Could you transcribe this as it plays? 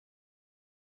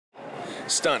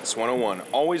Stunts 101.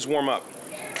 Always warm up.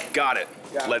 Got it.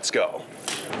 Let's go.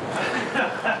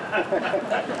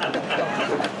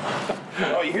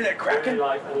 Oh, you hear that cracking?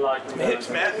 Hips,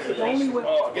 man.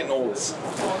 Oh, getting old.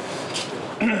 Something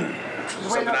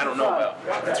I don't know about.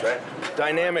 That's right.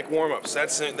 Dynamic warm-ups.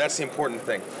 That's the important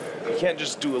thing. You can't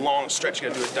just do a long stretch. You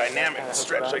gotta do a dynamic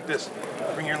stretch like this.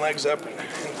 Bring your legs up and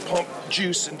pump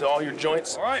juice into all your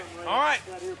joints. All right.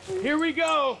 Here we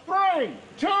go. 3,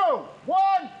 2, 1,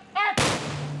 action!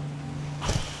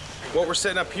 What we're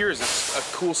setting up here is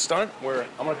a cool stunt where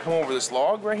I'm gonna come over this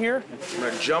log right here. I'm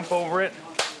gonna jump over it,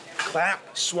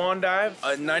 clap, swan dive,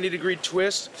 a 90-degree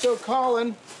twist. So,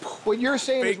 Colin, what you're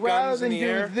saying is rather than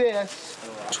do this,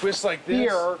 twist like this,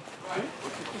 here,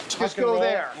 just go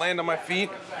there. Land on my feet,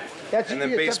 That's and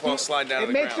then baseball slide down to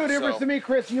the ground. It makes no difference to me,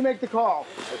 Chris. You make the call.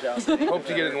 Hope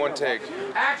to get it in one take.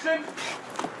 Action!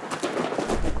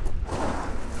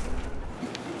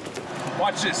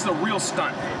 Watch this, the real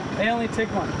stunt. They only take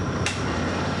one.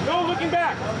 No looking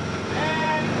back.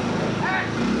 And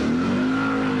action!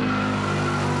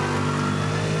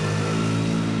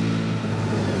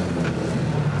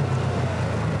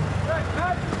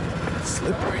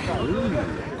 Slippery.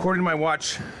 According to my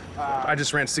watch, I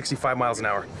just ran 65 miles an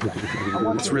hour.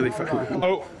 It's really fast.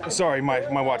 Oh, sorry,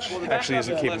 my watch actually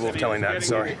isn't capable of telling that.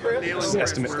 Sorry.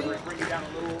 Estimate.